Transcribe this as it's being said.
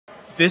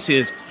This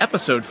is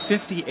episode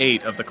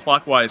 58 of the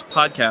Clockwise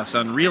podcast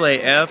on Relay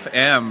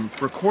FM,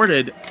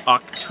 recorded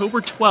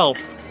October 12th,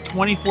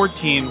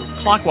 2014.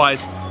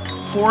 Clockwise,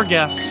 4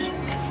 guests,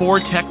 4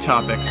 tech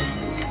topics,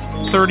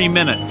 30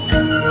 minutes.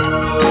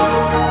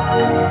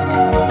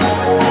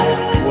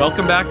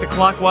 Welcome back to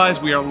Clockwise.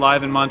 We are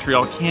live in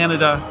Montreal,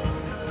 Canada.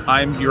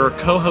 I'm your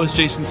co-host,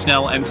 Jason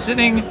Snell, and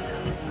sitting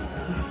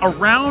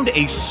around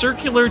a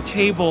circular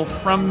table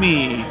from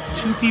me,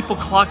 2 people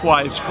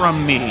clockwise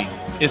from me,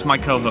 is my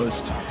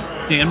co-host,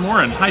 Dan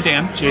Warren. Hi,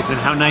 Dan. Jason,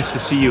 how nice to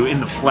see you in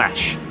the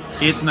flesh.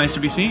 It's nice to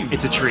be seen.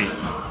 It's a treat.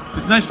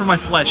 It's nice for my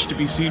flesh to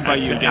be seen by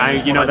you, Dan.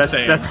 That's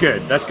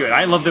good. That's good.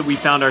 I love that we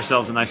found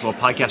ourselves a nice little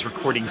podcast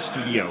recording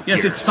studio.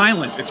 Yes, here. it's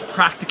silent. It's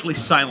practically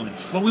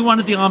silent. Well, we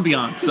wanted the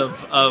ambiance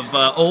of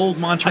old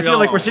Montreal. I feel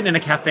like we're sitting in a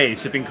cafe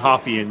sipping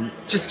coffee and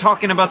just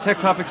talking about tech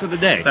topics of the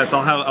day.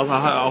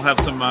 I'll have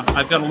some.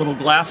 I've got a little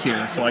glass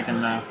here, so I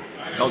can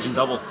Belgian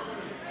double.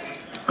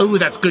 Oh,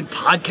 that's good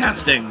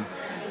podcasting.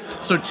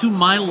 So to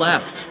my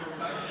left,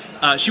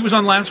 she was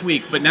on last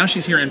week, but now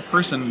she's here in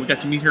person. We got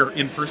to meet her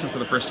in person for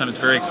the first time. It's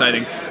very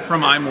exciting.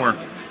 From iMore,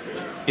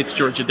 it's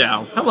Georgia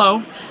Dow. Hello.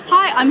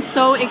 Hi, I'm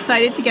so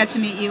excited to get to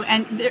meet you.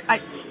 And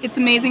it's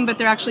amazing, but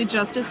they're actually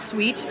just as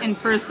sweet in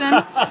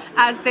person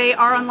as they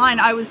are online.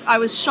 I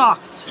was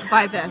shocked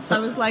by this. I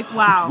was like,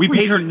 wow. We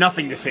paid her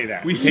nothing to say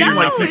that. We seem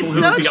like people it's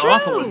who so would be true.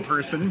 awful in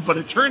person, but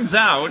it turns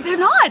out They're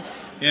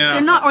not. Yeah.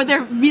 They're not, or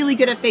they're really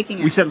good at faking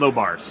it. We set low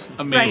bars.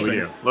 amazing. We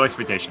do. Low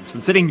expectations.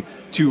 When sitting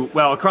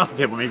across the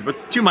table maybe,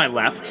 but to my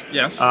left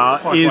Yes, is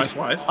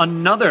clockwise-wise.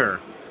 another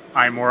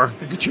iMore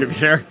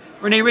contributor,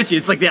 Renee Ritchie.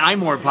 It's like the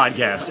iMore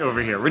podcast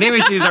over here. Renee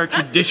Ritchie is our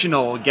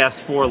traditional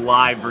guest for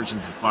live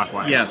versions of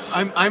Clockwise. Yes.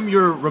 I'm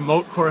your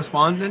remote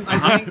correspondent,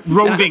 I think.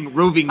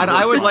 Roving. And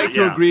I would like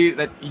to yeah. agree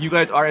that you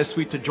guys are as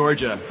sweet to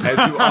Georgia as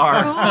you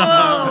are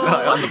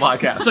on the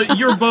podcast. So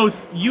you're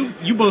both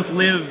you both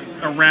live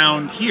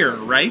around here,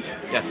 right?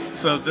 Yes.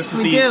 So this is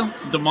We do.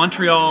 the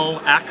Montreal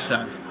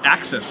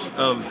axis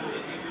of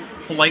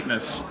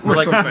politeness. We're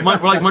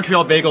like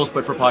Montreal bagels,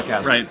 but for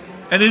podcasts. Right.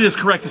 And it is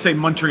correct to say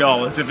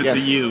Montreal as if it's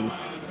Yes. a U.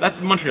 That's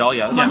Montreal,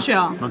 yeah.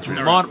 Montreal.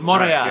 Montreal. Right,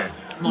 Montreal.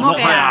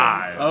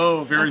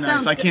 Oh, very That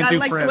nice. sounds I good. can't I do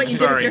like French. what you did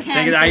Sorry. with your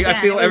hands. I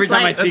feel every time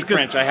I That's speak good.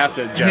 French, I have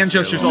to gesture. Hand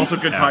gestures a little. also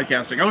good Yeah.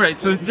 podcasting. All right,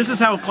 so this is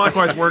how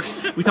Clockwise works.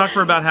 We talk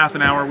for about half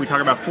an hour. We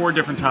talk about 4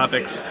 different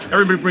topics.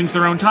 Everybody brings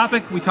their own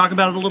topic. We talk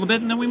about it a little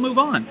bit, and then we move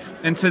on.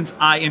 And since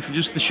I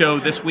introduced the show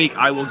this week,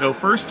 I will go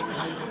first.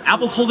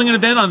 Apple's holding an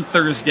event on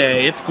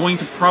Thursday. It's going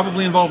to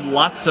probably involve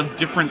lots of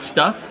different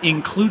stuff,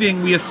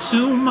 including, we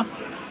assume,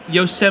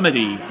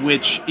 Yosemite,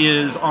 which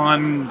is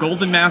on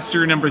Golden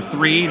Master number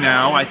 3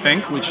 now, I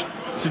think, which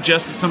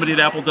suggests that somebody at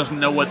Apple doesn't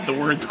know what the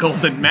words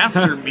Golden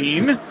Master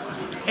mean.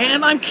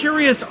 And I'm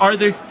curious, are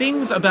there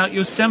things about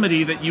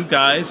Yosemite that you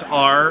guys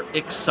are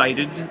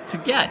excited to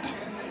get?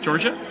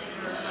 Georgia?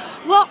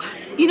 Well,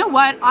 you know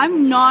what?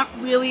 I'm not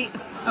really...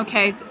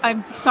 Okay,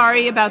 I'm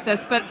sorry about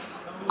this, but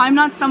I'm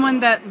not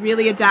someone that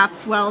really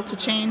adapts well to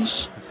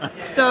change.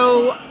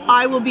 So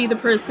I will be the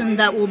person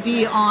that will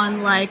be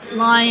on, like,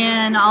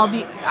 Lion.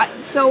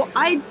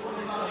 I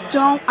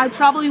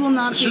probably will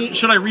not be...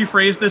 Should I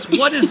rephrase this?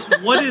 What is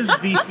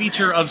the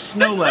feature of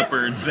Snow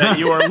Leopard that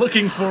you are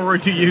looking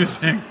forward to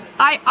using?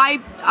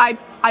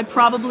 I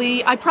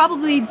probably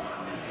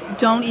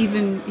don't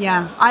even,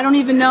 I don't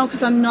even know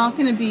because I'm not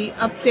going to be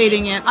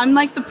updating it. I'm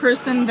like the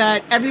person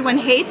that everyone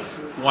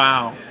hates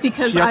Wow.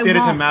 because She I updated to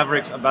won't.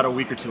 Mavericks about a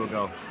week or 2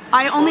 ago.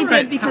 I only All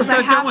right. did because How's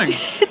I that have going? to.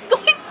 It's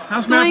going.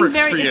 How's it's going Mavericks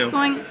very. for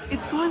you?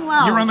 It's going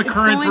well. You're on the It's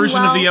current going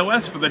version well. of the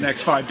OS for the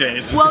next 5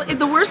 days. Well,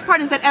 the worst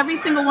part is that every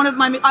single one of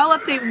I'll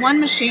update one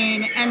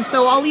machine, and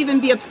so I'll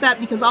even be upset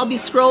because I'll be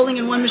scrolling,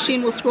 and one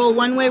machine will scroll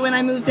one way when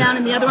I move down,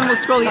 and the other one will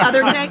scroll the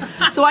other way.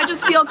 So I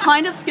just feel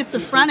kind of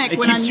schizophrenic It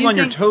when I'm keeps using. you on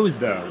your toes,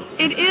 though.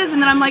 It is,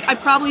 and then I'm like, I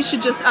probably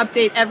should just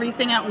update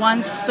everything at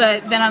once,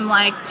 but then I'm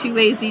like too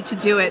lazy to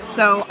do it.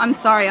 So I'm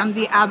sorry, I'm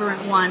the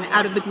aberrant one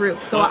out of the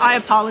group. So I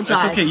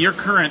apologize. That's okay. You're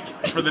current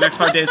for the next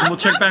 5 days, and we'll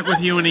check back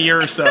with you in a year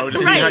or so to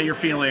see Right. how you're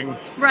feeling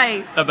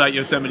right. about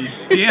Yosemite.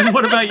 Dan,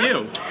 what about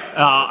you?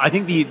 I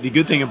think the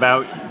good thing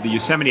about the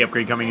Yosemite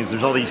upgrade coming is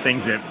there's all these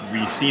things that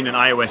we've seen in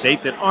iOS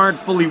 8 that aren't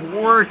fully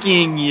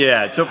working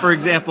yet. So, for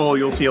example,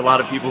 you'll see a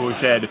lot of people who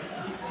said,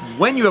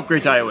 when you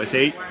upgrade to iOS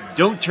 8,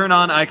 don't turn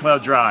on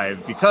iCloud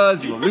Drive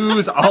because you will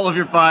lose all of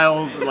your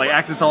files, like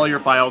access to all your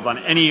files on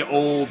any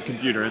old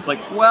computer. It's like,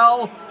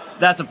 well,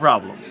 that's a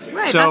problem.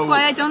 Right. So- That's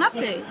why I don't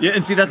update. Yeah,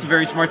 and see, that's a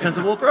very smart,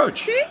 sensible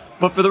approach. See?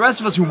 But for the rest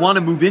of us who want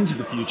to move into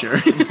the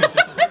future,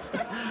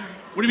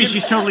 What do you mean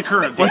she's totally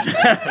current? but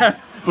I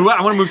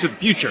want to move to the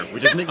future,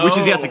 which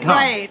is yet to come.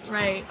 Right.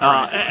 Right.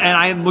 And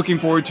I am looking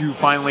forward to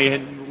finally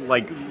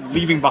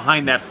leaving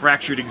behind that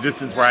fractured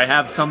existence where I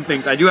have some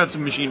things. I do have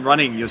some machine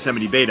running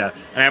Yosemite Beta,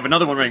 and I have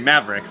another one running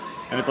Mavericks,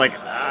 and it's like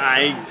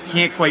I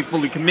can't quite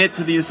fully commit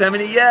to the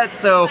Yosemite yet.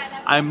 So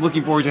I'm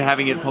looking forward to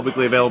having it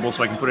publicly available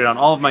so I can put it on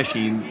all of my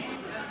machines.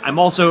 I'm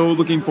also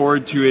looking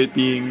forward to it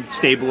being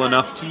stable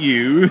enough to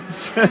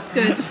use. That's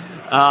good.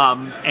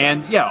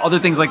 And yeah, other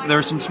things like there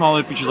are some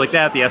smaller features like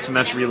that, the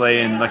SMS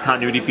relay and the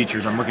continuity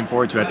features I'm looking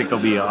forward to. I think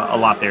there'll be a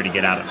lot there to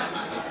get out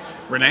of.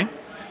 Renee?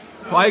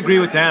 Well, I agree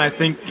with Dan. I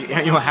think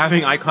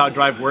having iCloud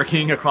Drive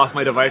working across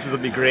my devices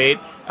would be great.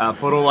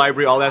 Photo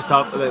library, all that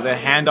stuff. The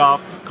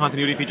handoff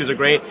continuity features are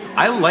great.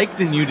 I like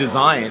the new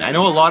design. I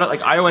know a lot of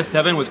iOS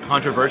 7 was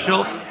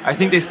controversial. I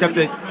think they stepped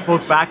it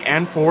both back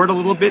and forward a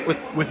little bit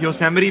with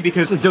Yosemite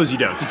because It's a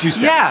dozy-do. It's a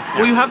two-step. yeah,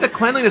 well, you have the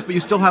cleanliness, but you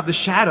still have the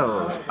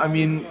shadows. I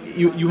mean,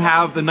 you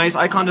have the nice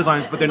icon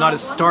designs, but they're not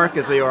as stark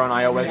as they are on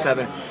iOS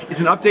 7. It's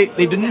an update.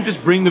 They didn't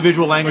just bring the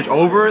visual language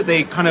over.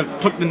 They kind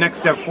of took the next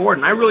step forward,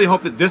 and I really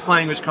hope that this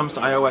language comes to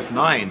iOS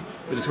 9.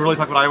 Is it too early to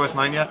talk about iOS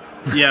 9 yet?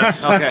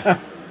 Yes. Okay.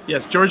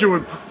 Yes, Georgia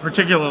would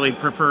particularly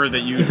prefer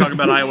that you talk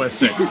about iOS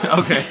 6.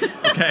 Okay.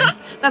 Okay.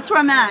 That's where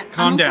I'm at.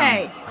 Calm I'm down.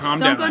 okay. Calm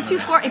Don't down. go too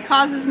far. It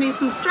causes me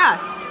some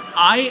stress.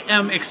 I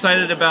am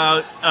excited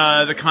about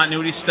the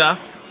continuity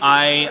stuff.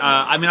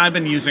 I mean, I've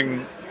been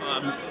using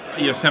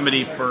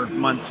Yosemite for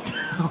months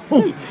now.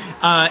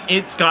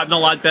 It's gotten a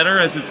lot better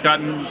as it's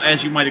gotten,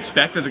 as you might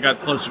expect, as it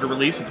got closer to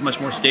release. It's much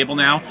more stable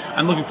now.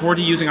 I'm looking forward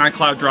to using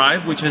iCloud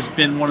Drive, which has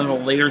been one of the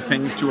later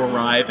things to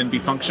arrive and be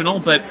functional.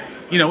 But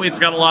it's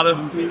got a lot of.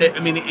 I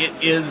mean,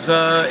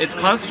 it's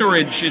cloud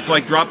storage. It's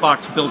like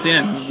Dropbox built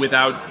in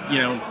without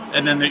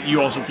and then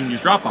you also can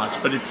use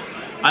Dropbox. But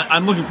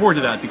I'm looking forward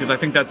to that because I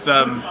think that's.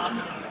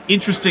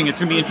 Interesting. It's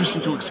going to be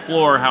interesting to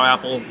explore how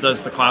Apple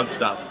does the cloud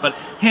stuff. But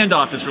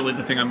handoff is really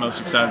the thing I'm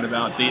most excited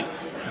about. I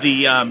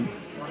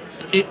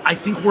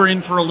think we're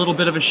in for a little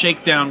bit of a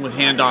shakedown with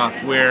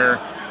handoff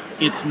where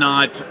it's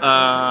not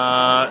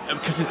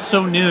because it's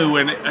so new,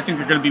 and I think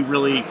they're going to be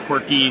really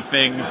quirky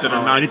things that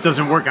are not. And it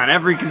doesn't work on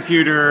every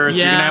computer, so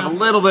you're Yeah. going to have a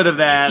little bit of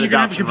that. You're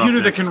going to have a adoption computer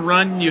that roughness. can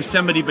run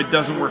Yosemite but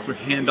doesn't work with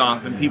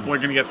handoff, and people are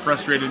going to get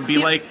frustrated and be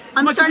See, like,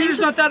 I'm "My starting computer's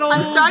to, not that old."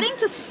 I'm starting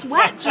to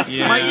sweat just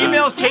Yeah. My when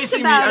email's you think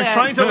chasing me. about I'm it.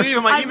 trying to leave,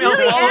 and my I email's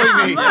really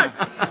following me. Look,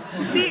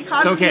 you see, it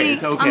causes okay, me.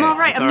 it's okay. I'm all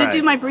right. It's I'm going all to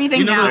do right. my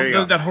breathing You know now. There you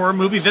go. that horror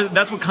movie?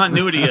 That's what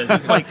continuity is.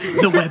 It's like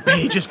the web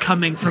page is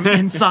coming from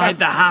inside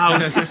the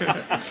house.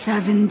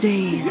 7 days.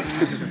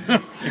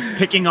 It's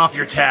picking off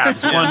your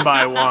tabs one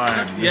by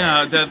one.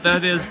 Yeah,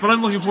 that is. But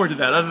I'm looking forward to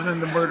that. Other than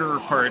the murderer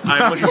part,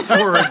 I'm looking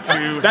forward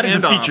to That is a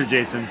handoff. feature,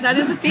 Jason. That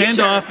is a feature.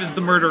 Handoff is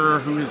the murderer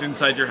who is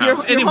inside your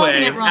house. You're holding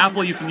Anyway, it wrong.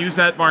 Apple, you can use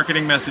that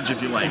marketing message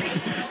if you like.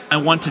 I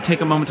want to take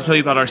a moment to tell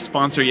you about our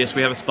sponsor. Yes,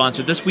 we have a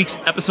sponsor. This week's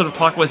episode of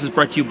Clockwise is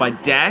brought to you by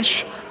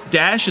Dash.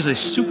 Dash is a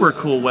super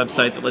cool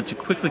website that lets you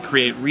quickly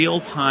create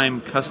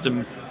real-time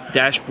custom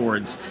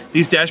dashboards.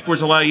 These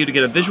dashboards allow you to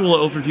get a visual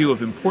overview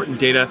of important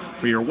data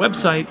for your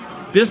website,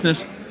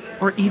 business,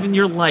 or even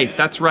your life.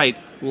 That's right,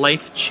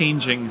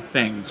 life-changing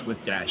things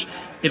with Dash.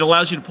 It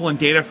allows you to pull in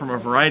data from a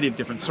variety of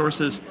different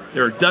sources.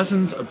 There are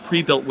dozens of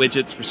pre-built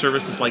widgets for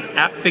services like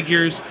App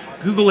Figures,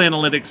 Google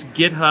Analytics,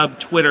 GitHub,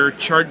 Twitter,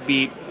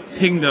 Chartbeat,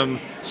 Pingdom,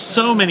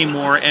 so many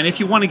more. And if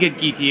you want to get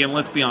geeky, and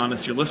let's be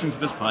honest, you're listening to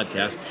this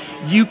podcast,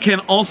 you can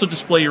also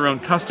display your own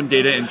custom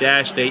data in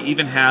Dash. They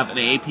even have an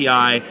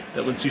API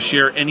that lets you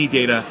share any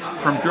data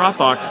from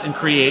Dropbox and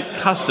create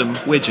custom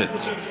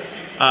widgets.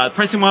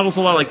 Pricing model's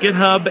a lot like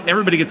GitHub.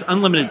 Everybody gets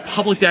unlimited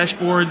public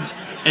dashboards,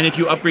 and if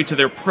you upgrade to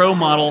their Pro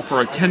model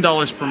for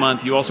 $10 per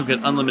month, you also get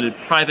unlimited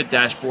private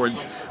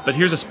dashboards. But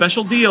here's a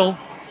special deal,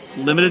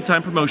 limited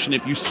time promotion.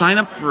 If you sign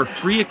up for a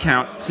free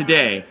account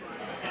today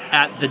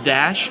at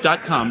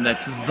thedash.com,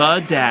 that's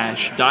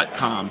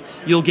thedash.com,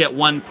 you'll get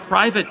one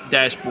private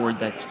dashboard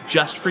that's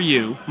just for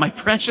you, my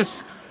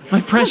precious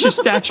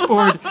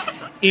dashboard,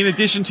 in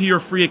addition to your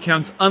free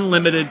account's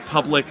unlimited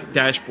public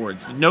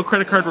dashboards. No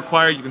credit card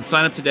required. You can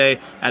sign up today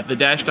at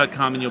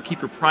thedash.com, and you'll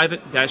keep your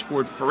private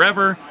dashboard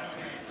forever.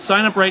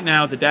 Sign up right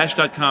now at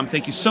thedash.com.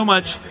 Thank you so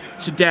much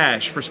to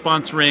Dash for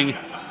sponsoring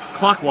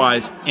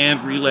Clockwise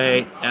and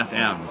Relay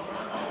FM.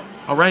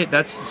 All right,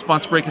 that's the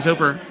sponsor break is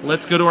over.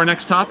 Let's go to our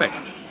next topic.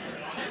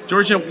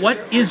 Georgia, what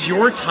is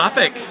your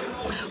topic?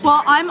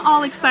 Well, I'm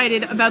all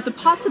excited about the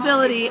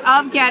possibility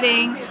of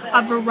getting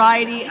a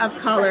variety of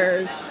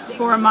colors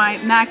for my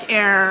Mac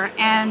Air.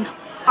 And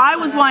I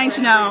was wanting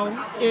to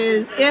know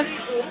is if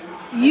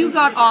you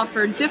got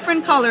offered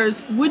different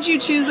colors, would you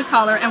choose a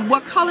color, and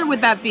what color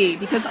would that be?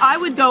 Because I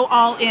would go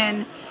all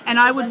in and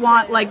I would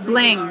want like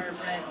bling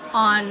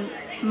on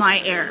my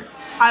Air.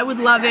 I would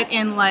love it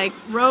in like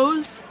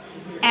rose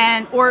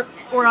and or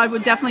I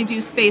would definitely do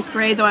space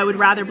gray, though I would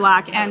rather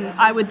black, and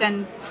I would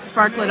then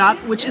sparkle it up,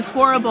 which is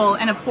horrible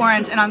and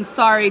abhorrent, and I'm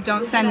sorry,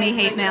 don't send me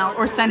hate mail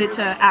or send it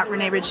to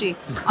 @ReneeRitchie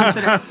on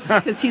Twitter,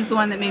 because he's the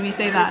one that made me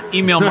say that.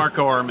 Email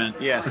Marco Arment.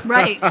 Yes.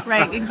 Right,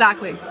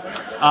 exactly.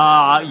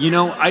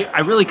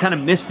 I really kind of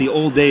miss the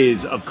old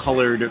days of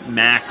colored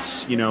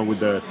Macs,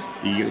 with the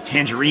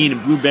tangerine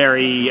and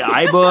blueberry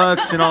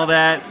iBooks and all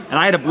that. And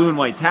I had a blue and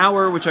white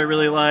tower, which I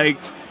really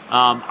liked.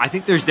 I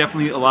think there's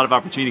definitely a lot of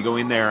opportunity to go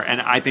in there.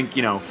 And I think,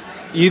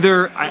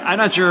 either, I'm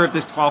not sure if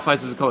this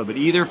qualifies as a color, but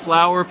either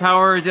Flower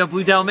Power or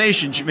Blue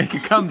Dalmatian should make a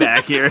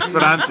comeback here. That's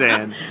what I'm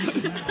saying.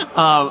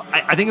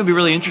 I think it'd be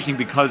really interesting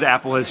because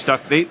Apple has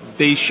stuck. They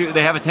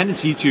have a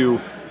tendency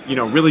to,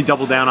 really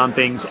double down on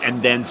things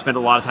and then spend a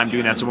lot of time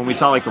doing that. So when we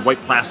saw like the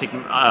white plastic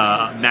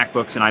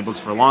MacBooks and iBooks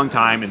for a long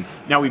time, and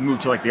now we've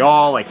moved to like the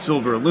all like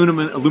silver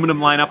aluminum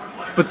lineup,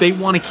 but they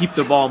want to keep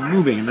the ball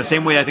moving in the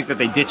same way I think that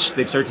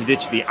they've started to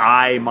ditch the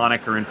I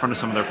moniker in front of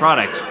some of their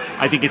products.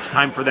 I think it's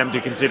time for them to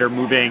consider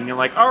moving and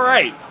like, all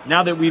right,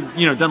 now that we've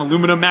done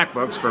aluminum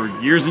MacBooks for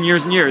years and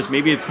years and years,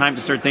 maybe it's time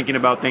to start thinking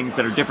about things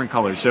that are different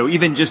colors. So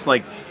even just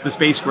like the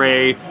space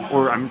gray,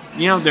 or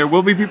there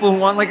will be people who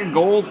want like a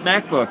gold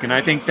MacBook, and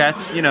I think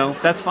that's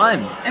that's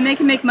fine. And they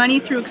can make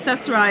money through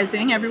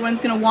accessorizing. Everyone's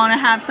going to want to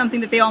have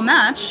something that they all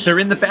match. They're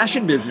in the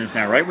fashion business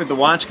now, right? With the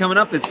watch coming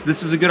up,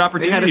 this is a good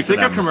opportunity. They had a for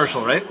sticker them.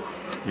 commercial, right?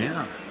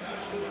 Yeah.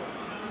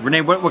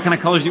 Renee, what kind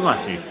of colors do you want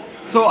to see?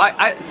 So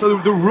so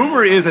the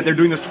rumor is that they're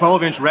doing this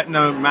 12-inch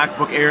Retina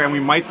MacBook Air, and we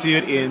might see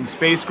it in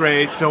space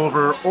gray,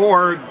 silver,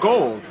 or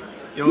gold.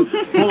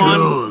 Full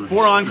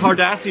on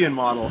Kardashian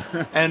model.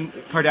 And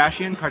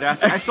Kardashian.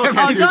 I still can't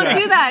Oh, do don't that.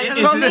 do that.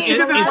 It's That's me.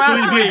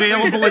 going to be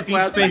available at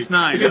Deep Space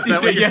Nine. Is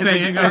that what you're Yes,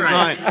 saying? Deep All Space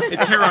right. Nine.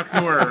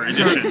 Terok Noir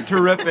edition.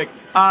 Terrific.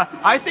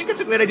 I think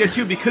it's a great idea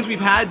too, because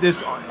we've had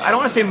this, I don't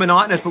want to say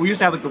monotonous, but we used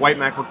to have like the white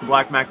MacBook, the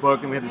black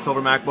MacBook, and we had the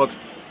silver MacBooks.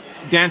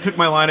 Dan took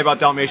my line about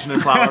Dalmatian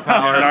and Flower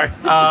Power.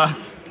 Sorry.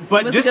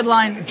 But It was just, a good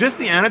line. just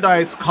the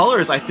anodized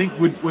colors, I think,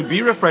 would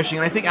be refreshing.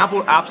 And I think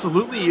Apple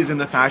absolutely is in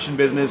the fashion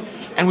business.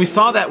 And we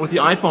saw that with the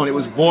iPhone. It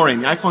was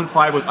boring. The iPhone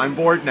 5 was, I'm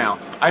bored now.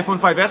 iPhone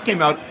 5S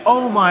came out.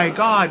 Oh my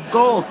God,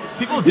 gold.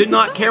 People did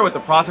not care what the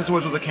processor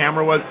was, what the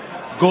camera was.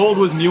 Gold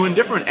was new and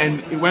different.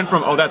 And it went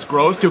from, oh, that's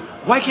gross, to,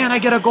 why can't I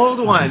get a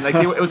gold one? Like,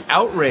 it was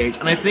outrage.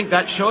 And I think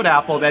that showed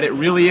Apple that it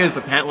really is.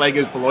 The pant leg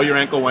is below your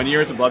ankle one year,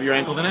 it's above your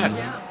ankle the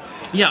next.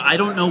 Yeah, I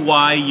don't know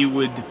why you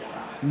would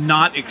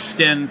not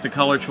extend the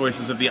color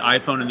choices of the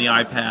iPhone and the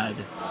iPad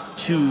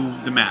to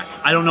the Mac.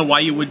 I don't know why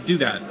you would do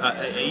that.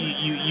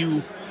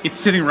 It's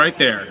sitting right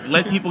there.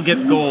 Let people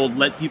get gold.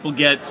 Let people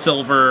get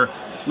silver.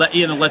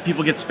 Let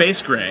people get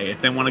space gray if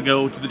they want to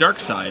go to the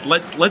dark side.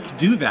 Let's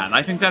do that.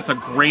 I think that's a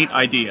great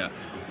idea.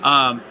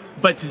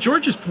 But to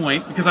George's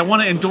point, because I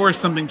want to endorse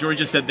something George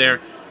just said there,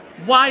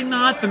 why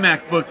not the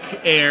MacBook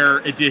Air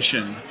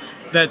edition?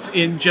 That's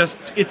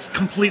it's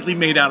completely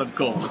made out of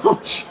gold.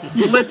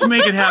 Let's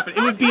make it happen.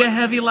 It would be a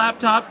heavy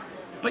laptop,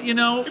 but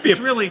it's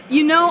really...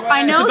 I know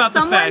about the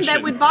someone fashion.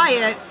 that would buy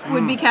it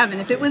would be Kevin.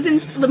 If it was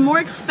the more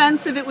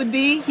expensive it would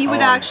be, he would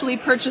actually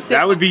purchase it.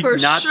 That would be for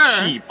not sure.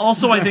 cheap.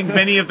 Also, I think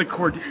many of the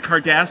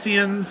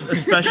Kardashians,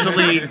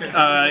 especially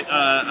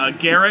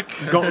Garrick,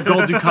 Gold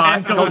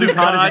Dukat. Gold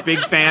Dukat is a big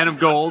fan of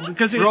gold.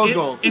 because Rose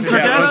gold. in Yeah,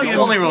 Kardashian,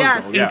 only rose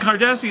Yes. gold. in Yeah.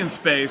 Kardashian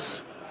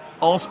space,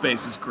 all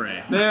space is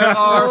gray. There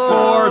are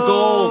 4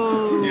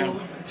 golds. Yeah.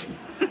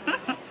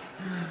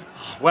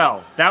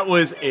 Well, that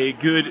was a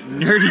good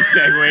nerdy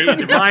segue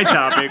into my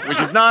topic, which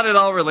is not at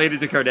all related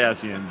to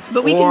Kardashians.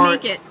 But we can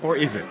make it. Or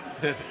is it?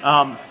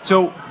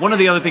 So one of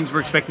the other things we're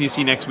expecting to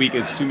see next week,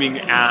 assuming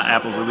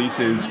Apple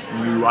releases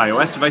new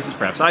iOS devices,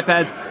 perhaps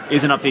iPads,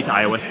 is an update to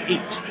iOS 8.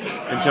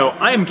 And so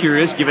I am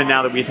curious, given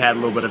now that we've had a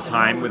little bit of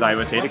time with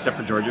iOS 8, except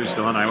for Georgia, who's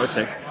still on iOS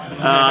 6,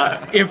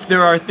 if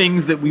there are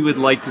things that we would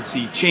like to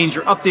see changed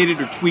or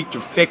updated or tweaked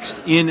or fixed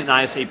in an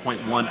iOS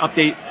 8.1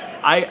 update.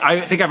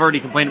 I think I've already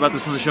complained about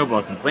this on the show, but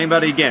I'll complain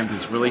about it again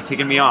because it's really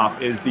ticking me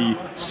off, is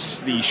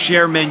the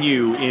share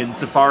menu in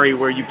Safari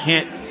where you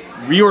can't,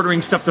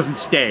 reordering stuff doesn't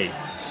stay.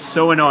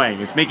 So annoying.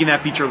 It's making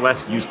that feature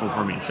less useful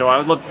for me. So I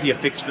would love to see a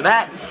fix for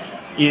that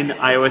in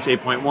iOS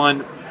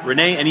 8.1.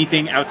 Renee,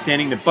 anything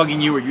outstanding that's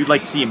bugging you or you'd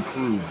like to see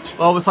improved?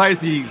 Well,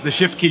 besides the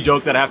shift key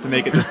joke that I have to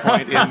make at this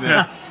point in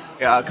the...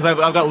 Yeah, because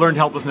I've got learned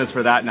helplessness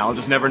for that now. I'll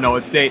just never know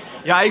its state.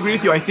 Yeah, I agree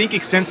with you. I think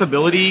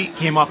extensibility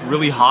came off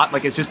really hot.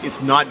 Like,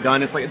 it's not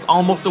done. It's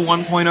almost a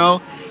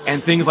 1.0.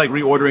 And things like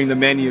reordering the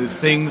menus,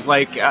 things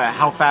like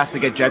how fast to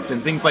get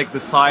Jetson, things like the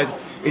size,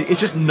 it's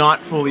just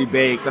not fully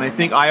baked. And I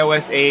think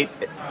iOS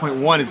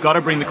 8.1 has got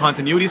to bring the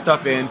continuity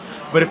stuff in.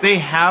 But if they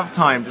have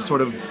time to sort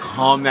of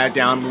calm that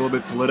down a little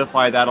bit,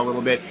 solidify that a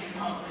little bit,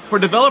 for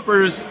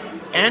developers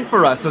and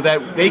for us, so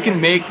that they can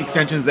make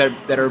extensions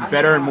that are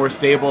better and more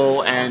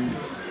stable and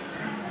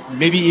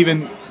maybe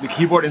even the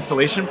keyboard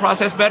installation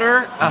process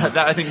better, that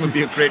I think would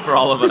be great for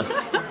all of us.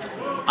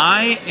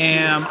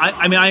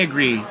 I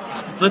agree.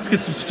 Let's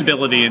get some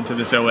stability into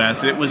this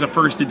OS. It was a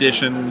first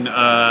edition.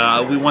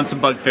 We want some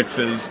bug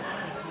fixes.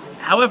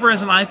 However,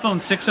 as an iPhone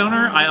 6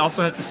 owner, I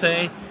also have to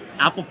say,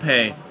 Apple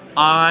Pay.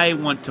 I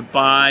want to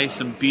buy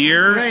some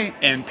beer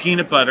and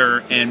peanut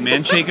butter and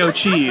Manchego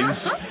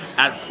cheese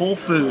at Whole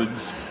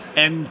Foods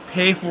and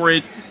pay for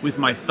it with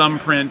my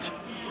thumbprint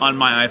on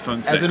my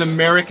iPhone 6. As an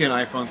American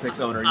iPhone 6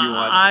 owner, you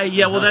want...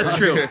 Yeah, well, that's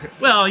true.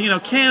 Well,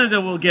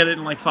 Canada will get it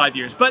in like 5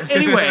 years. But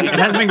anyway... It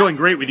hasn't been going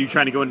great with you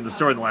trying to go into the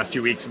store in the last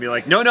 2 weeks and be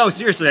like, no,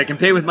 seriously, I can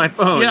pay with my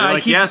phone. Yeah, You're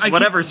like, yes,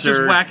 whatever, keep sir.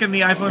 just whacking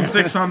the iPhone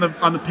 6 on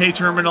the pay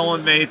terminal,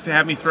 and they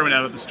have me throw it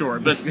out of the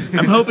store. But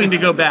I'm hoping to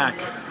go back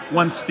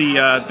once the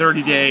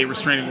 30-day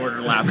restraining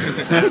order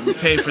lapses and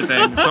pay for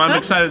things. So I'm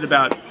excited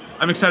about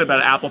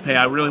Apple Pay.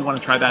 I really want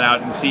to try that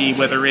out and see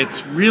whether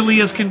it's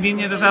really as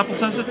convenient as Apple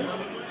says it is.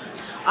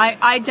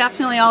 I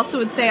definitely also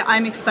would say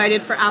I'm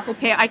excited for Apple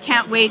Pay. I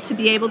can't wait to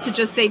be able to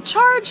just say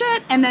charge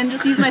it and then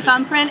just use my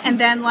thumbprint and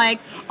then like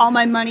all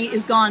my money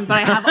is gone. But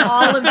I have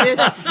all of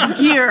this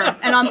gear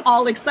and I'm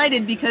all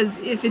excited because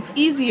if it's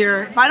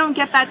easier, if I don't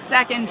get that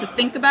second to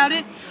think about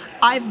it,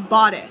 I've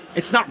bought it.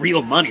 It's not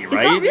real money, right?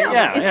 It's not real.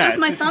 Yeah, it's just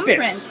my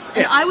thumbprint.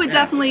 And I would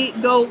definitely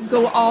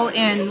go all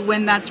in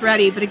when that's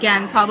ready. But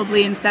again,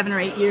 probably in 7 or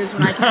 8 years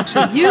when I can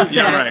actually use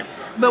it. Right.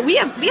 But we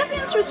have the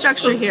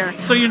infrastructure here.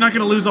 So you're not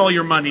going to lose all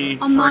your money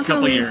for a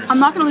couple years. I'm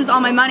not going to lose all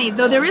my money,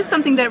 though there is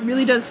something that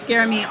really does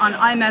scare me on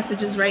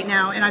iMessages right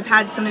now, and I've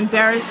had some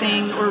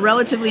embarrassing or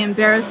relatively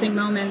embarrassing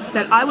moments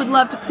that I would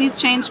love to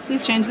please change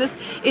this.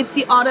 It's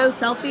the auto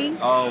selfie.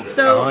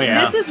 So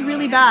this is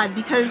really bad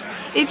because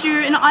if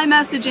you're in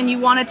iMessage and you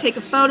want to take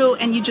a photo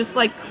and you just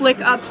like click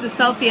up to the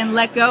selfie and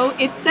let go,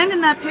 it's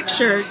sending that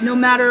picture no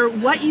matter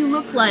what you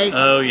look like.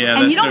 Oh yeah.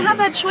 And you don't have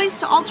that choice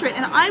to alter it.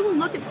 And I will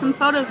look at some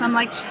photos and I'm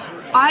like,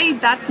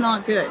 that's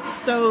not good.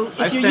 So if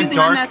I've you're sent using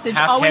dark iMessage,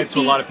 half-heads to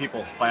a lot of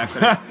people by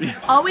accident.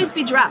 always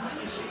be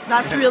dressed.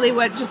 That's really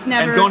what just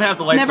never And don't have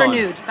the lights never on.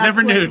 nude. That's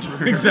Never what-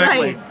 nude.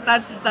 Exactly. Right.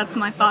 That's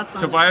my thoughts on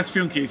it. Tobias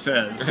Funke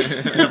says,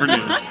 never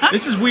knew.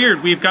 This is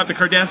weird. We've got the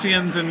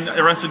Kardashians and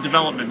Arrested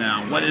Development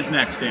now. What is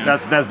next, Dan?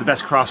 That's the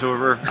best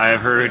crossover I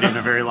have heard in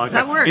a very long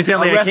time. That works.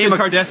 Incidentally, Arrested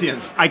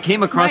Kardashians. I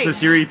came across Right. the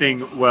Siri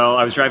thing while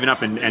I was driving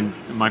up, and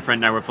my friend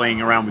and I were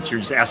playing around with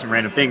Siri, just asking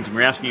random things, and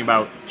we were asking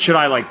about, should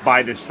I like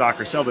buy this stock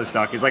or sell this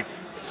stock? He's like,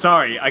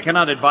 sorry, I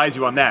cannot advise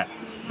you on that.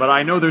 But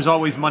I know there's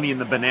always money in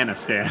the banana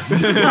stand.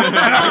 And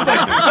I was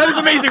like, that is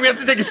amazing. We have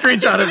to take a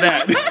screenshot of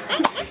that.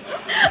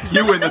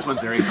 You win this one,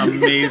 Siri.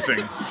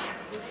 amazing.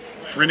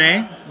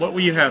 Renee, what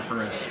will you have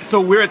for us?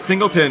 So we're at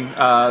Singleton.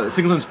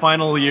 Singleton's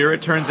final year,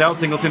 it turns out.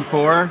 Singleton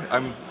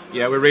 4.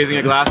 We're raising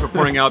a glass. We're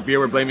pouring out beer.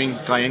 We're blaming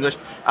Guy English.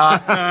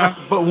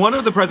 But one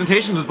of the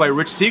presentations was by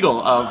Rich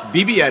Siegel of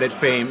BB Edit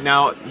fame.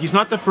 Now, he's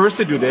not the first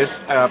to do this.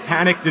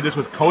 Panic did this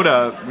with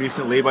Coda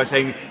recently by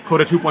saying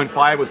Coda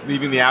 2.5 was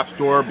leaving the App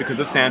Store because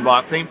of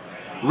sandboxing.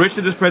 Rich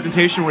did this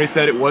presentation where he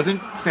said it wasn't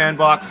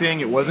sandboxing,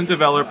 it wasn't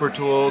developer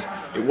tools,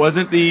 it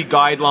wasn't the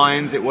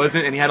guidelines,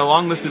 and he had a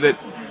long list of it.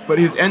 But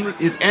his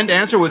end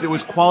answer was it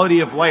was quality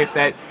of life,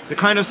 that the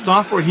kind of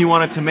software he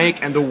wanted to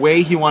make and the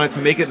way he wanted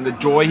to make it and the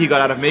joy he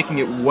got out of making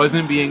it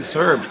wasn't being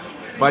served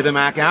by the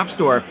Mac App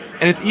Store.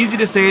 And it's easy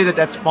to say that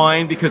that's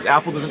fine because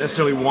Apple doesn't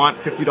necessarily want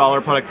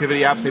 $50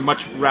 productivity apps. They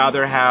much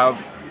rather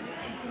have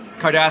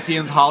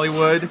Kardashians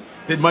Hollywood.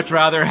 They'd much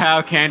rather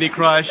have Candy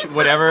Crush,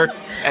 whatever.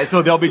 And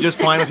so they'll be just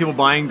fine with people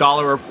buying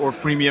dollar or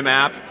freemium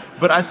apps.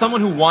 But as someone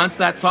who wants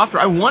that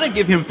software, I want to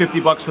give him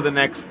 $50 for the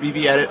next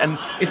BB Edit. And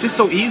it's just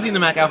so easy in the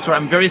Mac App Store.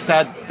 I'm very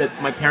sad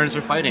that my parents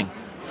are fighting.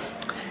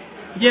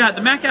 Yeah,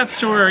 the Mac App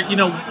Store,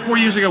 4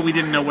 years ago we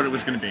didn't know what it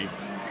was going to be.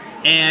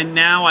 And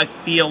now I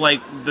feel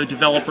like the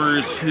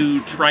developers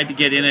who tried to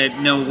get in it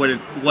know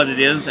what it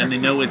is, and they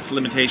know its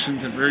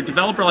limitations. And for a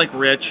developer like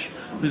Rich,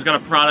 who's got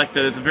a product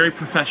that is a very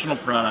professional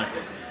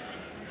product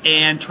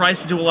and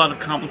tries to do a lot of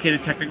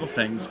complicated technical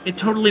things, it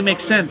totally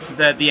makes sense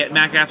that the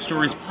Mac App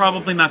Store is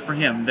probably not for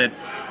him, that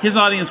his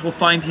audience will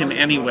find him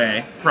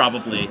anyway,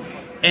 probably.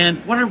 And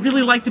what I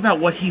really liked about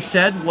what he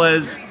said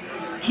was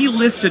he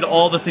listed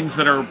all the things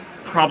that are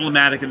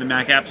problematic in the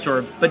Mac App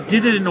Store, but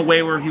did it in a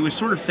way where he was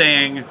sort of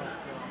saying,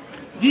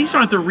 these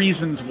aren't the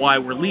reasons why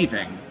we're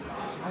leaving.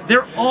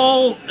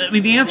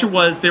 The answer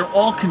was they're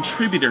all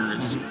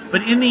contributors,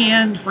 but in the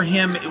end for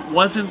him, it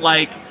wasn't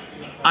like,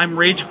 I'm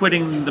rage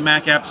quitting the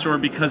Mac App Store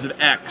because of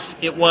X.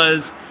 It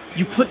was,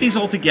 you put these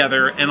all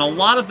together, and a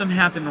lot of them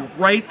happen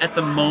right at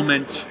the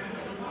moment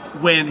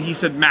when he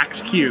said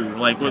max Q,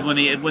 like when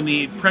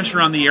the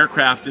pressure on the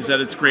aircraft is at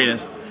its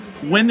greatest,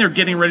 when they're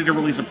getting ready to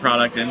release a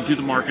product and do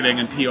the marketing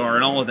and PR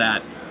and all of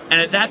that. And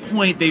at that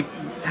point, they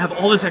have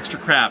all this extra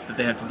crap that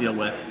they have to deal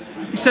with.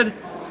 He said,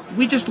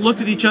 we just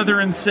looked at each other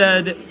and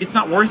said, it's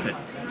not worth it.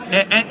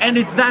 And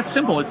it's that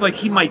simple. It's like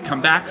he might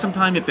come back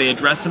sometime if they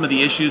address some of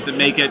the issues that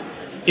make it,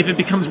 if it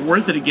becomes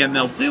worth it again,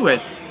 they'll do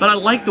it. But I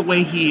like the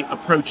way he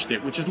approached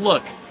it, which is,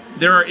 look,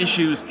 there are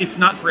issues. It's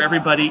not for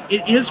everybody.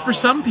 It is for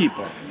some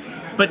people,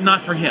 but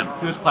not for him.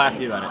 He was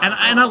classy about it.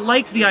 And I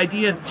like the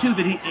idea, too,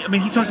 that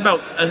he talked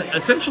about,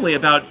 essentially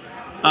about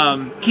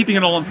keeping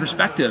it all in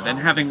perspective and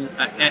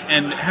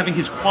having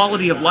his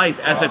quality of life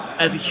as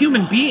a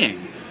human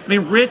being. I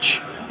mean,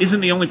 Rich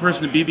isn't the only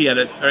person at BB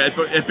Edit, or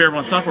at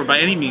Barebones Software by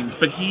any means,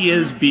 but he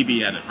is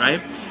BB Edit,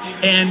 right?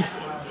 And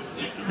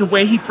the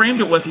way he framed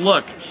it was,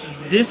 look,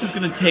 this is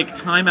going to take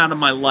time out of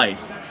my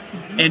life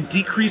and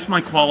decrease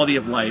my quality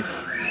of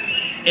life.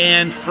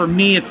 And for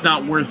me, it's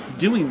not worth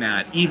doing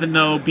that, even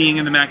though being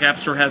in the Mac App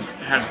Store has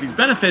these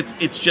benefits.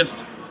 It's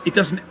just,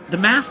 the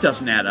math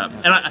doesn't add up.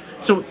 And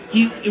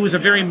it was a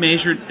very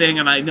measured thing,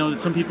 and I know that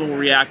some people will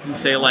react and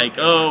say, like,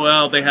 oh,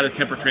 well, they had a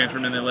temper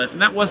tantrum and they left,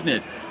 and that wasn't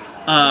it.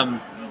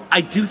 I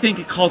do think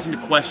it calls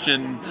into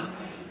question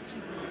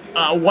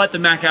what the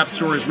Mac App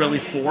Store is really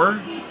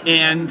for.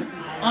 And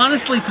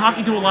honestly,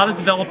 talking to a lot of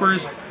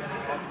developers,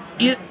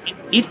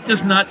 it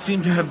does not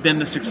seem to have been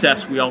the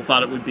success we all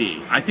thought it would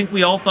be. I think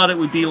we all thought it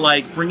would be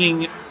like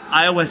bringing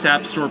iOS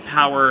App Store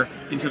power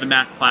into the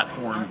Mac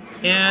platform,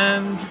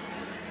 and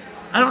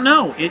I don't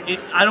know.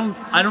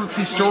 I don't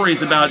see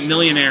stories about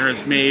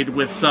millionaires made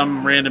with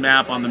some random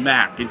app on the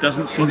Mac. It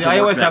doesn't seem The to work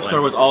iOS that App Store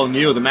way. was all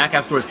new. The Mac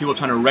App Store is people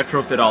trying to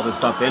retrofit all this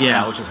stuff in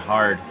Yeah. now, which is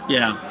hard.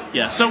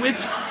 Yeah. So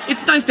it's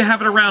nice to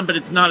have it around, but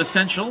it's not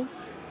essential.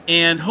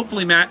 And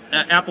hopefully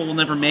Apple will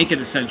never make it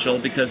essential,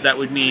 because that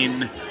would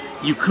mean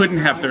you couldn't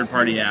have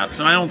third-party apps,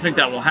 and I don't think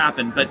that will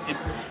happen. But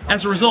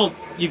as a result,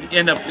 you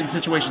end up in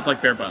situations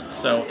like Bare Bones.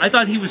 So I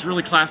thought he was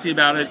really classy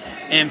about it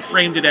and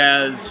framed it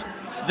as,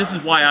 this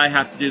is why I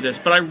have to do this.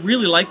 But I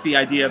really like the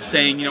idea of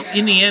saying,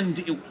 in the end,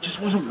 it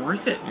just wasn't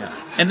worth it. Yeah.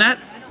 And that,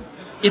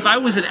 if I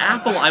was at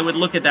Apple, I would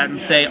look at that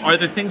and say, are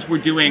there things we're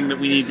doing that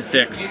we need to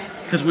fix?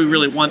 Because we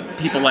really want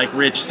people like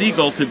Rich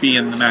Siegel to be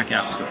in the Mac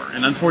App Store.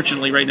 And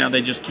unfortunately, right now,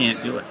 they just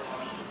can't do it.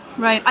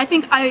 Right. I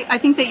think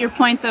that your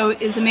point, though,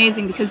 is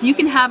amazing, because you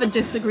can have a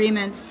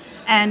disagreement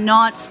and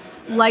not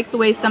like the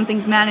way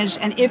something's managed.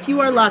 And if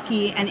you are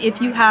lucky, and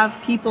if you have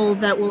people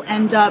that will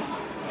end up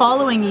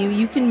following you,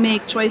 you can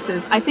make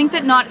choices. I think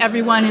that not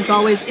everyone is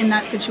always in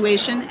that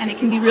situation, and it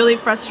can be really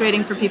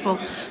frustrating for people.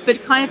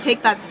 But kind of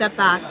take that step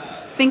back,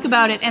 think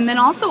about it, and then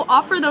also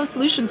offer those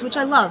solutions, which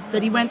I love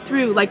that he went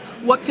through. Like,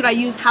 what could I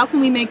use? How can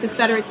we make this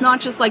better? It's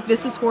not just like,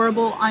 this is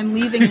horrible, I'm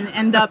leaving, and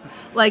end up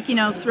like,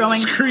 throwing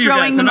Screw you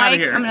guys, the I'm outta mic.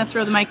 here. I'm going to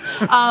throw the mic,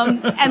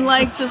 and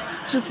like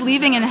just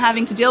leaving and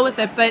having to deal with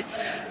it. But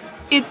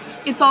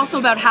it's also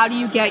about, how do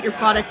you get your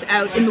product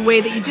out in the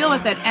way that you deal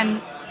with it.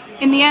 And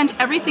in the end,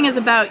 everything is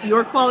about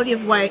your quality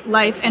of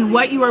life and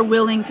what you are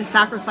willing to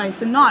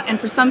sacrifice and not. And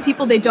for some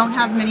people, they don't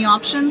have many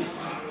options.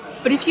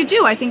 But if you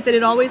do, I think that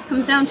it always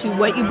comes down to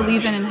what you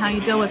believe in and how you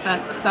deal with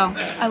it. So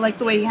I like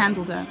the way he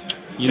handled it.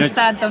 It's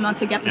sad, though, not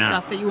to get the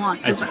stuff that you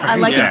want, because It's I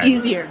very like sad. it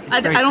easier. I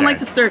very don't like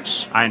to sad.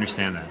 search. I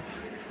understand that.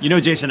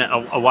 Jason,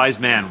 a wise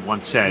man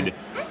once said,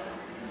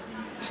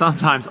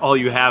 sometimes all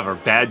you have are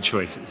bad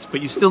choices,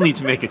 but you still need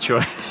to make a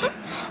choice.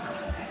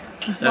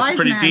 That's Wise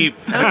pretty man. deep.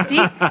 That's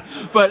deep.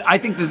 But I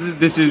think that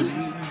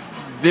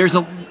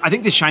I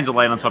think this shines a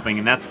light on something,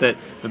 and that's that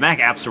the Mac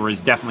App Store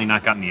has definitely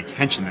not gotten the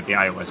attention that the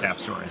iOS App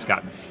Store has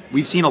gotten.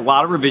 We've seen a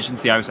lot of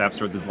revisions to the iOS App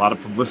Store. There's a lot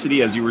of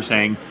publicity, as you were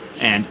saying,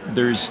 and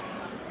there's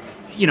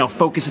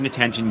focus and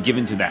attention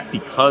given to that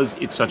because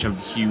it's such a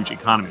huge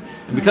economy.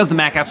 And because the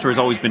Mac App Store has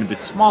always been a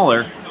bit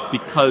smaller,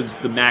 because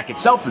the Mac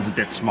itself is a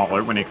bit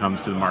smaller when it comes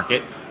to the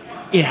market,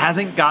 it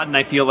hasn't gotten,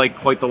 I feel like,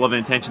 quite the love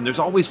and attention. There's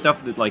always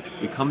stuff that, like,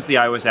 it comes to the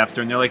iOS App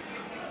Store and they're like,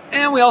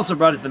 and we also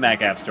brought it to the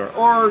Mac App Store,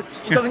 or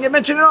it doesn't get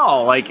mentioned at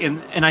all. Like,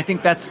 and I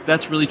think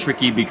that's really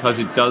tricky, because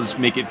it does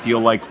make it feel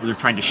like they're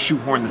trying to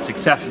shoehorn the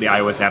success of the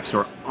iOS App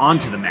Store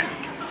onto the Mac.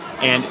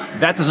 And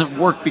that doesn't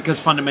work, because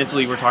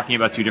fundamentally we're talking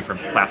about two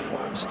different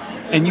platforms.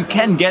 And you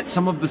can get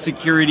some of the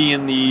security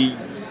and the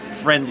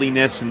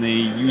friendliness and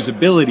the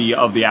usability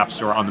of the App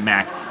Store on the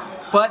Mac,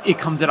 but it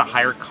comes at a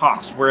higher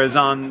cost. Whereas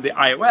on the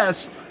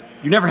iOS,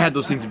 you never had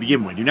those things to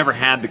begin with. You never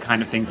had the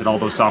kind of things that all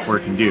those software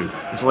can do.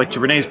 And so, like, to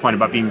Renee's point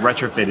about being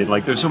retrofitted,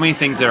 like, there's so many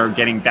things that are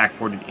getting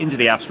backported into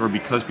the App Store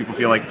because people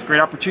feel like it's a great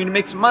opportunity to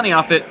make some money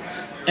off it.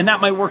 And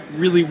that might work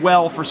really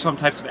well for some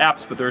types of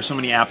apps, but there are so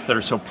many apps that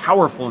are so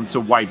powerful and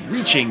so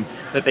wide-reaching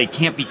that they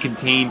can't be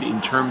contained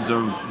in terms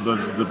of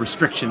the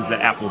restrictions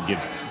that Apple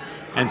gives them.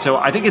 And so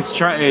I think it's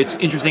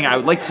interesting. I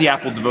would like to see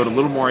Apple devote a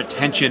little more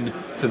attention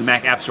to the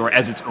Mac App Store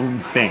as its own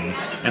thing,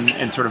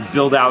 and sort of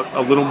build out a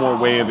little more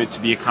way of it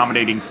to be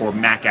accommodating for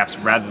Mac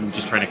apps rather than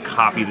just trying to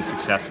copy the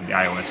success of the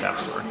iOS App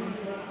Store.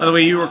 By the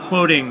way, you were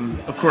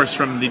quoting, of course,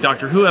 from the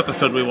Doctor Who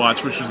episode we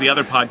watched, which was the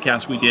other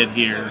podcast we did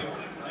here.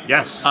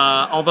 Yes.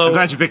 Although I'm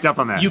glad you picked up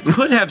on that. You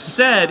could have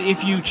said,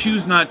 if you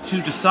choose not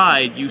to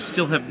decide, you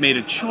still have made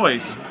a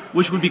choice,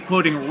 which would be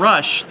quoting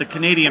Rush, the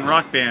Canadian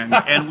rock band,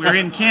 and we're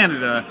in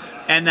Canada,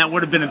 and that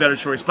would have been a better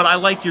choice. But I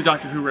like your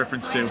Doctor Who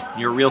reference too.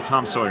 You're a real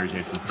Tom Sawyer,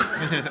 Jason.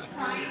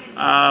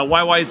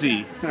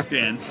 YYZ,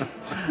 Dan.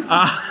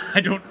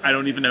 I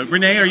don't even know.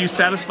 Renee, are you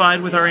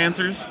satisfied with our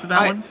answers to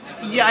that one?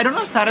 Yeah, I don't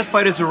know if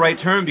satisfied is the right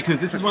term,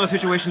 because this is one of those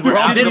situations where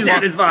after the-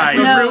 Dissatisfied.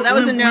 No, that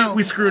was a no.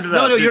 We screwed it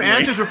up. No, your didn't we?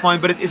 answers were fine,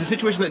 but it's a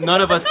situation that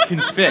none of us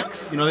can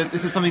fix.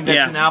 This is something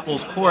that's in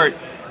Apple's court,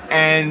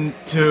 and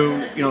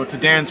to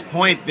Dan's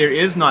point, there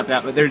is not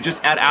that, but they're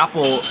just at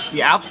Apple.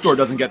 The App Store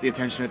doesn't get the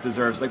attention it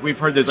deserves. Like, we've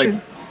heard,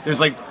 there's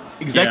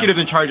executives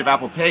in charge of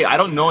Apple Pay. I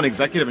don't know an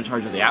executive in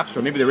charge of the App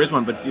Store. Maybe there is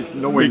one, but he's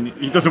nowhere.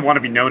 He doesn't want to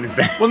be known as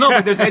that. Well, no,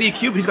 but there's Eddie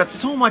Q, but he's got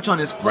so much on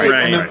his plate.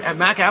 Right, and right. at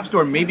Mac App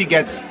Store maybe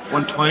gets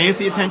 1/20th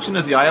the attention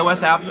as the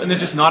iOS app, and there's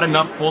just not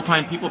enough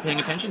full-time people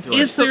paying attention to it.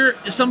 Is there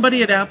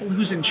somebody at Apple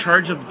who's in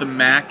charge of the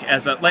Mac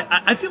as a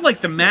I feel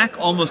like the Mac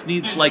almost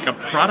needs like a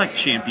product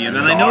champion,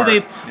 and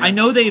I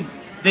know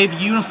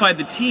they've unified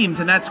the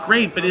teams, and that's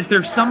great. But is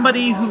there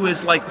somebody who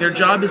is like their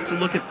job is to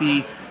look at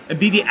and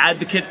be the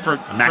advocate for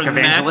Mac for evangelist?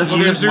 Mac Well,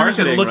 there's users and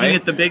marketing, looking right?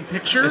 at the big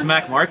picture. There's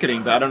Mac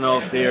marketing, but I don't know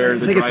if they're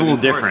the I think it's a little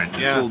driving force. different.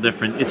 Yeah. It's a little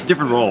different. It's a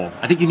different role.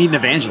 I think you need an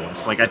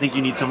evangelist. Like I think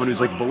you need someone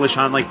who's like bullish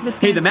on like, That's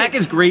hey, gonna the Mac take-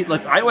 is great.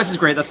 iOS is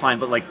great. That's fine.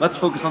 But like, let's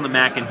focus on the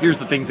Mac, and here's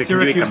the things that can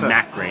make the Siracusa.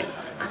 Mac great.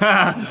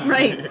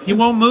 Right. He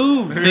won't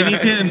move. They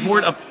need to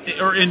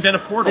invent a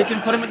portal. They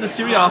can put him in the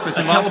Siri office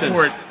a in Boston.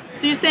 teleport.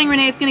 So you're saying,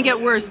 Renee, it's going to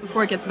get worse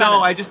before it gets better? No,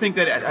 I just think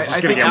that I gonna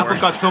think get Apple's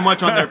worse. got so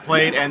much on their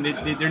plate, and there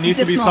needs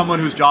to be dismal. someone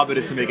whose job it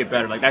is to make it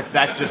better. Like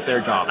that's just their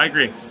job. I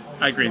agree.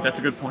 That's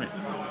a good point.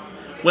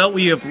 Well,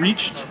 we have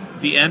reached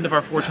the end of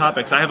our 4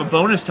 topics. I have a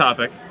bonus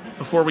topic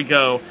before we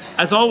go.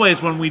 As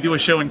always, when we do a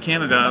show in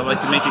Canada, I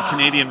like to make it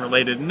Canadian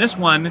related. And this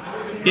one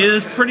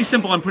is pretty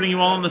simple. I'm putting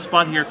you all on the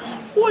spot here.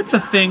 What's a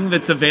thing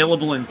that's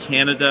available in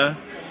Canada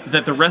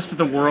that the rest of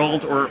the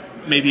world, or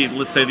maybe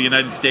let's say the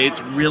United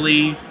States,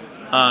 really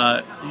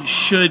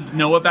should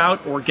know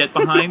about or get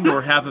behind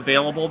or have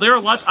available? There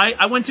are lots.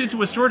 I went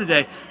into a store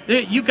today.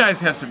 You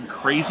guys have some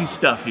crazy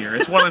stuff here,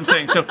 is what I'm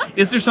saying. So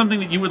is there something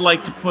that you would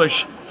like to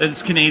push that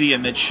is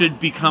Canadian that should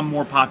become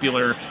more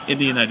popular in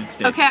the United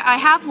States? Okay, I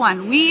have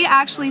one. We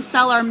actually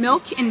sell our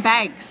milk in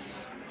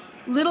bags.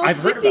 Little I've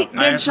heard sippy. about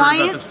that. I have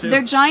heard about this too.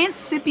 They're giant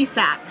sippy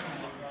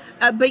sacks,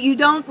 but you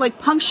don't like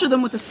puncture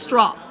them with a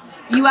straw.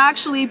 You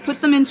actually put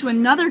them into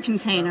another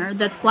container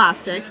that's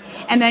plastic,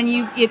 and then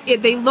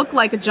they look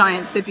like a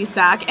giant sippy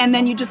sack, and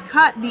then you just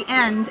cut the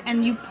end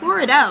and you pour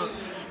it out.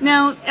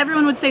 Now,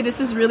 everyone would say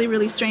this is really,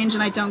 really strange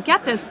and I don't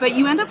get this, but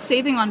you end up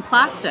saving on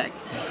plastic.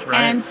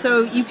 Right. And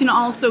so you can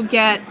also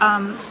get,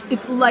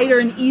 it's lighter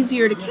and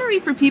easier to carry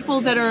for people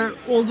that are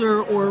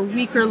older or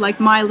weaker, like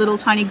my little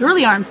tiny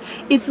girly arms.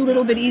 It's a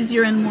little bit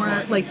easier and more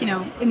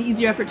an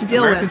easier effort to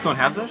deal Americans with. don't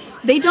have this.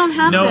 They don't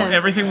have No, this.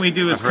 everything we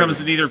do heard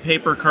comes it. in either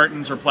paper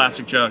cartons or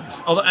plastic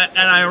jugs. Although,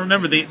 and I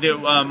remember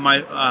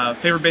my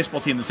favorite baseball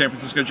team, the San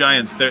Francisco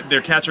Giants.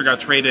 Their catcher got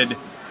traded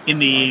in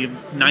the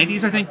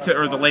 90s, I think,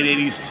 or the late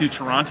 80s to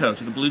Toronto,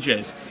 to the Blue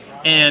Jays.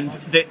 And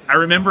I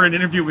remember an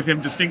interview with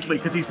him distinctly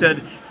because he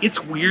said,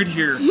 "It's weird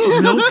here.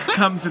 Milk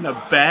comes in a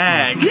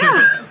bag."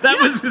 Yeah.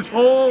 That was his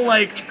whole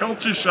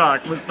culture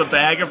shock, was the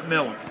bag of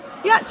milk.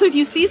 Yeah, so if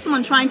you see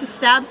someone trying to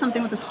stab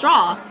something with a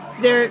straw,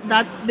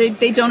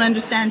 they don't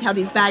understand how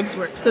these bags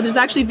work. So there's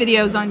actually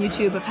videos on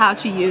YouTube of how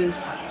to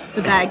use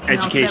the bagged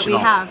milk that we Educational.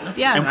 have.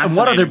 Yes. And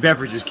what other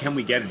beverages can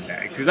we get in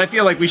bags? Because I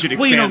feel like we should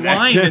Well, expand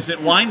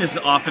that. wine is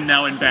often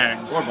now in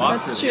bags. Or That's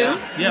boxes. true.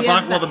 Yeah, there's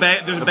a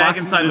bag The bag box-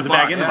 inside there's the a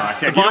bag box. in the box.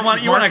 The Yeah, box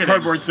is you want a marketing.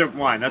 cardboard soaked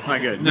wine. That's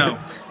not good. No.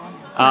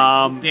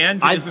 Dan,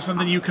 I- is there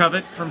something you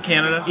covet from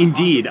Canada?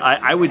 Indeed.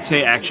 I would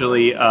say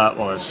actually,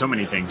 there's so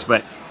many things,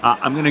 but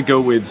I'm going to go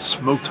with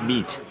smoked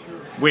meat.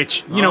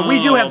 Which, we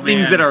do have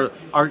things man. that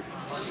are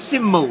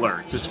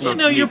similar to smoked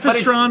meat. Your but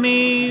it's-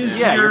 pastrami's.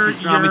 Yeah, your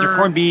pastrami's, your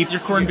corned beef. Your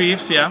corned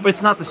beefs, yeah. But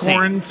it's not the same.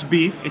 Corned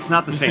beef. It's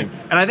not the same.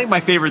 And I think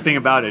my favorite thing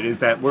about it is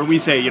that where we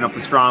say,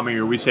 pastrami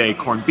or we say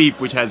corned beef,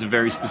 which has a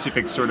very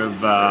specific sort of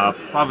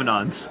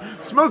provenance,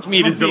 smoked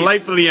meat is Smoked meat.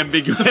 delightfully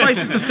ambiguous.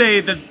 Suffice it to say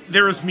that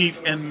there was meat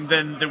and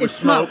then there was It's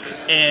smoke.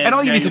 smoked. And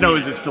all you now need to know eat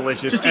is it's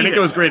delicious. Just and eat it it.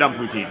 goes great on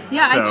poutine.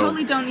 Yeah, I So,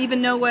 totally don't even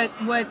know what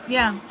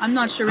I'm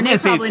not sure. I'm Renee gonna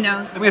say probably it's-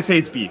 knows. I'm going to say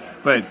it's beef,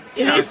 but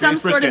It is some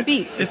it's sort of brisket.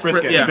 beef. It's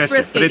brisket. yeah. It's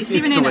brisket. but You it's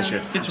see, Renee knows.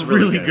 delicious. It's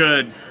really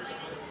good.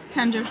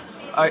 Tender.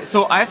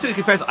 So I have to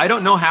confess, I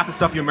don't know half the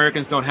stuff you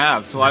Americans don't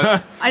have. So I I know.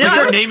 Just I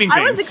start was, naming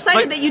I was things. excited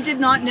Like- that you did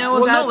not know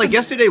well, about. no, like the-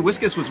 yesterday,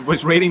 Whiskas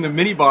was rating the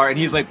mini bar, and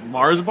he's like,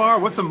 Mars bar?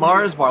 What's a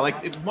Mars bar?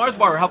 Like Mars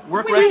bar, help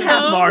work We restaurant.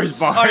 have Mars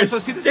bars. All right, so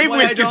see, this Dave is why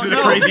I Whiskas don't is a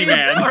know. crazy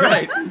man. All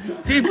right.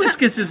 Dave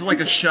Whiskas is like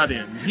a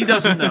shut-in. He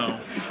doesn't know.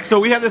 So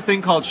we have this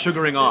thing called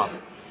sugaring off.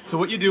 So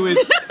what you do is,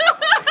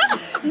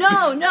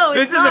 no,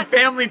 This it's is a not.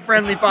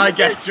 family-friendly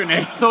podcast,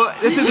 Renee. so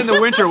this is in the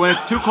winter when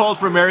it's too cold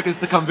for Americans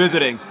to come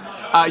visiting.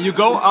 You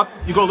go a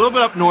little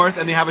bit up north,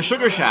 and they have a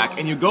sugar shack,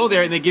 and you go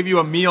there, and they give you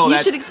a meal. You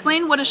that's should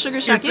explain what a sugar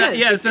shack that- is.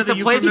 yeah, it's a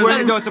place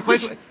where no, it's a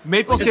place.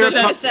 Maple syrup.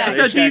 Sugar comes- shack.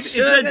 It's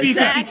that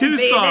B-52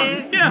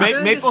 song.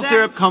 Yeah. Maple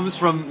syrup comes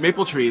from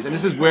maple trees, and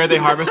this is where they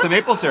harvest the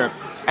maple syrup.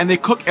 And they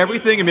cook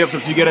everything in maple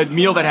syrup. So you get a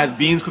meal that has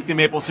beans cooked in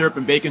maple syrup,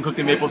 and bacon cooked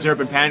in maple syrup,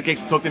 and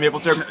pancakes cooked in maple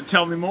syrup.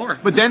 Tell me more.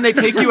 But then they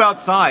take you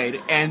outside,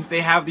 and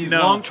they have these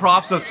No. long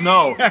troughs of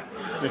snow,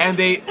 and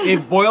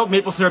they've boiled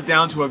maple syrup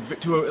down to a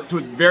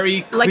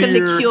very clear, Like a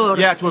liqueur.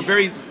 yeah, to a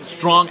very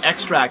strong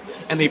extract,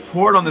 and they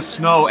pour it on the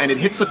snow, and it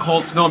hits the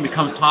cold snow and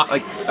becomes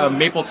like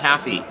maple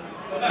taffy.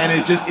 And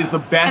it just is the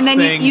best And then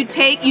thing. you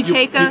take you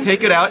take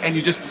it out, and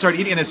you just start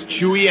eating, and it's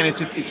chewy, and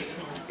it's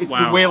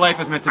Wow. the way life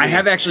is meant to be. I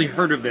have actually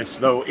heard of this,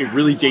 though it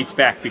really dates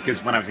back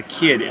because when I was a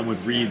kid and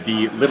would read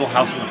the Little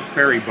House on the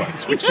Prairie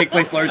books, which take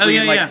place largely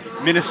Oh, yeah,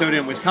 in Minnesota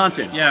and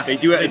Wisconsin. Yeah, they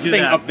do it's they a do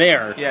thing that. up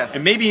there, Yes.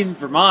 and maybe in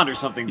Vermont or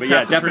something. But yeah,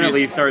 tap the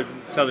definitely trees.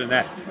 southern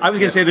that. I was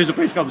gonna say there's a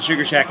place called the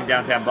Sugar Shack in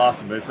downtown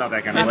Boston, but it's not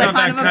that kind Sounds of like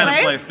place. not kind that of a kind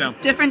of place. place, no.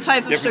 Different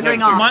type of Different sugaring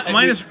type of off.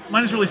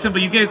 Mine is really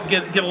simple. You guys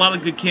get a lot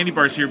of good candy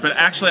bars here, but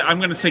actually I'm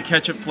going to say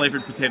ketchup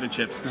flavored potato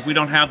chips because we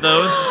don't have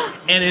those,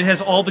 and it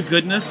has all the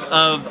goodness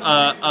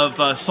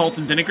of salt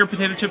and vinegar. vinegar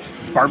potato chips.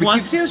 Barbecue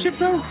plus- potato chips,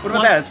 though? What about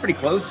plus- that? That's pretty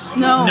close.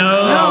 No,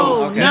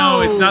 No, no,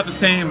 no, it's not the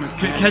same.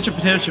 Ketchup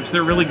potato chips,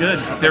 they're really good.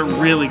 They're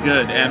really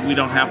good, and we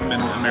don't have them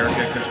in America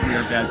because we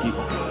are bad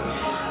people.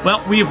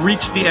 Well, we have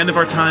reached the end of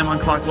our time on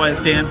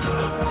Clockwise, Dan.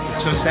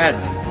 It's so sad.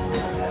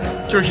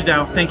 Georgia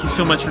Dow, thank you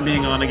so much for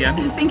being on again.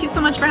 Thank you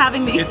so much for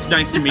having me. It's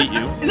nice to meet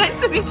you.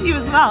 Nice to meet you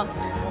as well.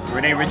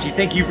 Renee Ritchie,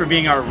 thank you for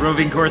being our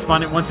roving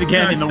correspondent once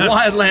again in the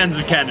wildlands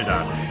of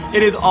Canada.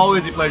 It is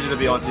always a pleasure to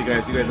be on with you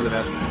guys. You guys are the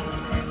best.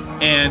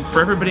 And for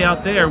everybody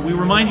out there, we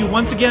remind you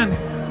once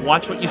again,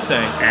 watch what you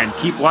say. And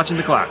keep watching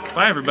the clock.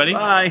 Bye, everybody.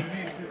 Bye.